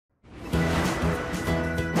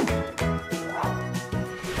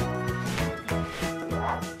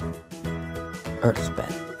EarthPen.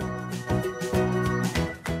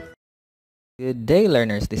 Good day,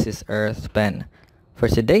 learners. This is EarthPen. For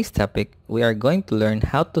today's topic, we are going to learn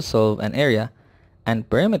how to solve an area and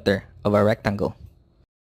perimeter of a rectangle.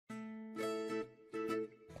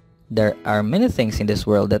 There are many things in this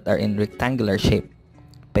world that are in rectangular shape.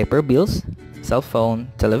 Paper bills, cell phone,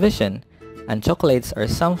 television, and chocolates are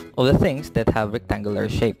some of the things that have rectangular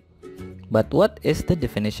shape. But what is the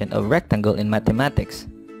definition of rectangle in mathematics?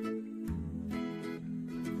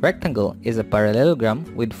 Rectangle is a parallelogram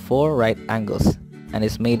with 4 right angles and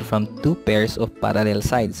is made from 2 pairs of parallel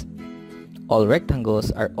sides. All rectangles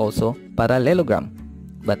are also parallelogram,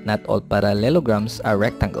 but not all parallelograms are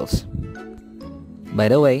rectangles. By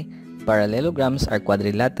the way, parallelograms are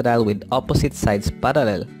quadrilateral with opposite sides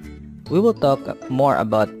parallel. We will talk more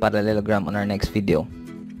about parallelogram on our next video.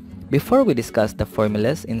 Before we discuss the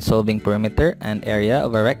formulas in solving perimeter and area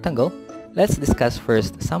of a rectangle, let's discuss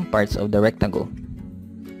first some parts of the rectangle.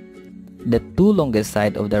 The 2 longest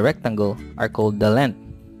sides of the rectangle are called the length,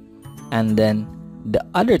 and then the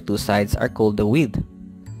other 2 sides are called the width.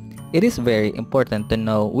 It is very important to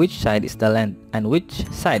know which side is the length and which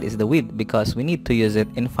side is the width because we need to use it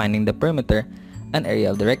in finding the perimeter and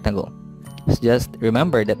area of the rectangle. Just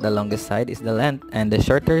remember that the longest side is the length and the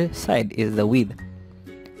shorter side is the width.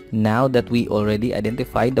 Now that we already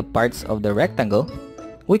identified the parts of the rectangle,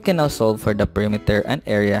 we can now solve for the perimeter and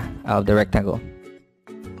area of the rectangle.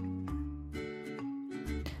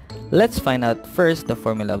 Let's find out first the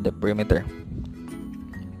formula of the perimeter.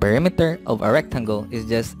 Perimeter of a rectangle is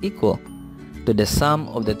just equal to the sum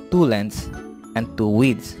of the 2 lengths and 2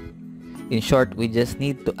 widths. In short, we just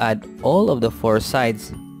need to add all of the 4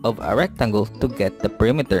 sides of a rectangle to get the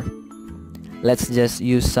perimeter. Let's just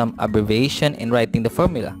use some abbreviation in writing the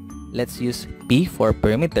formula. Let's use P for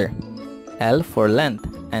perimeter, L for length,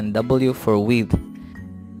 and W for width.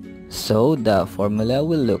 So the formula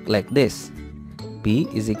will look like this. P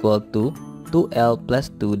is equal to 2L plus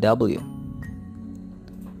 2W.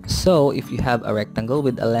 So if you have a rectangle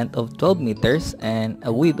with a length of 12 meters and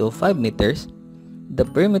a width of 5 meters, the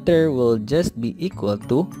perimeter will just be equal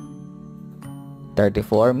to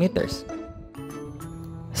 34 meters.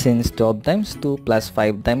 Since 12 times 2 plus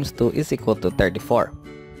 5 times 2 is equal to 34.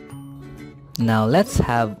 Now let's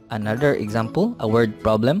have another example, a word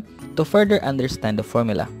problem, to further understand the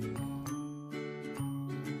formula.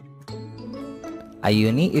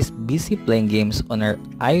 Ayuni is busy playing games on her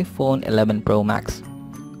iPhone 11 Pro Max.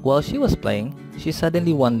 While she was playing, she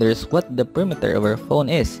suddenly wonders what the perimeter of her phone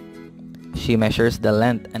is. She measures the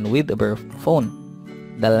length and width of her phone.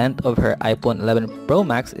 The length of her iPhone 11 Pro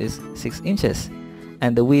Max is 6 inches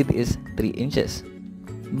and the width is 3 inches.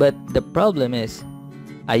 But the problem is,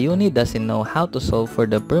 Ayuni doesn't know how to solve for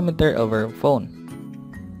the perimeter of her phone.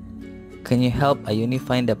 Can you help Ayuni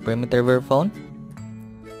find the perimeter of her phone?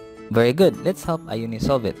 Very good, let's help Ayuni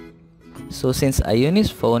solve it. So since Ayuni's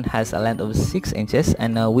phone has a length of 6 inches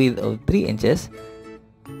and a width of 3 inches,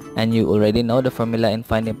 and you already know the formula in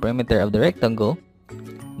finding perimeter of the rectangle,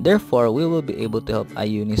 therefore we will be able to help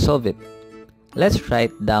Ayuni solve it. Let's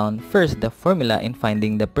write down first the formula in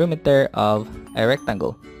finding the perimeter of a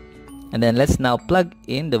rectangle. And then let's now plug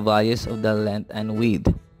in the values of the length and width.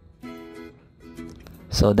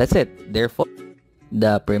 So that's it. Therefore,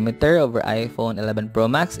 the perimeter of our iPhone 11 Pro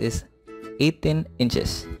Max is 18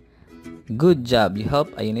 inches. Good job, you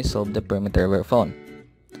helped Ayuni solve the perimeter of her phone.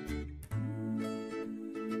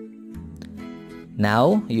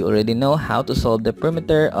 Now, you already know how to solve the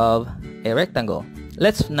perimeter of a rectangle.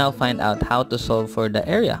 Let's now find out how to solve for the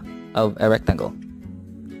area of a rectangle.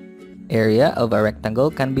 Area of a rectangle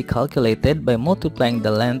can be calculated by multiplying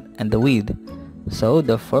the length and the width. So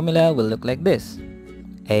the formula will look like this.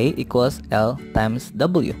 A equals L times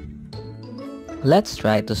W. Let's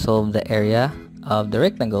try to solve the area of the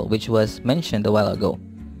rectangle which was mentioned a while ago.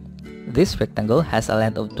 This rectangle has a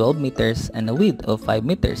length of 12 meters and a width of 5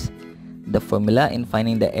 meters. The formula in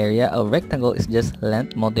finding the area of rectangle is just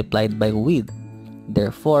length multiplied by width.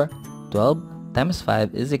 Therefore, 12 times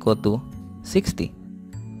 5 is equal to 60.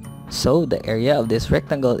 So the area of this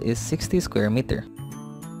rectangle is 60 square meter.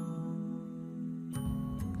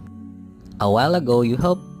 A while ago, you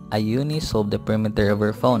helped Ayuni solve the perimeter of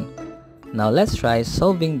her phone. Now let's try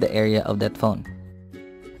solving the area of that phone.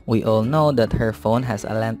 We all know that her phone has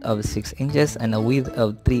a length of 6 inches and a width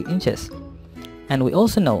of 3 inches. And we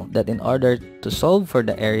also know that in order to solve for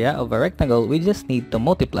the area of a rectangle, we just need to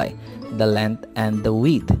multiply the length and the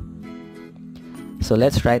width. So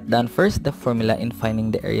let's write down first the formula in finding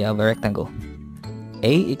the area of a rectangle.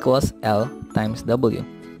 A equals L times W.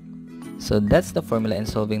 So that's the formula in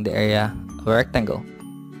solving the area of a rectangle.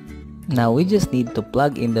 Now we just need to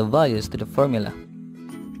plug in the values to the formula.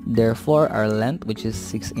 Therefore, our length, which is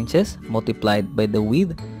 6 inches, multiplied by the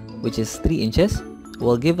width, which is 3 inches,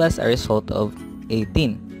 will give us a result of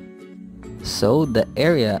 18. So the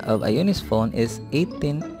area of a uniphone is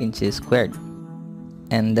 18 inches squared.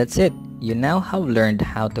 And that's it. You now have learned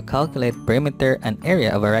how to calculate perimeter and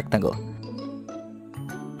area of a rectangle.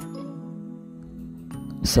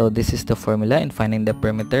 So this is the formula in finding the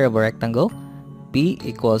perimeter of a rectangle. P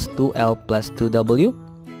equals 2L plus 2W.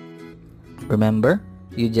 Remember,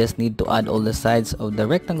 you just need to add all the sides of the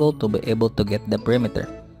rectangle to be able to get the perimeter.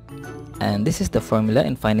 And this is the formula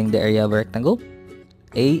in finding the area of a rectangle.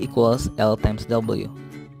 A equals L times W.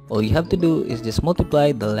 All you have to do is just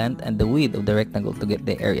multiply the length and the width of the rectangle to get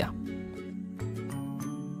the area.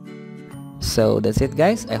 So that's it,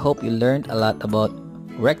 guys. I hope you learned a lot about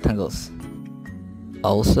rectangles.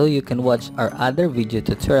 Also, you can watch our other video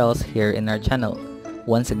tutorials here in our channel.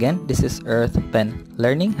 Once again, this is EarthPen.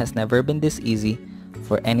 Learning has never been this easy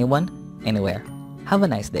for anyone, anywhere. Have a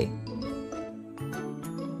nice day.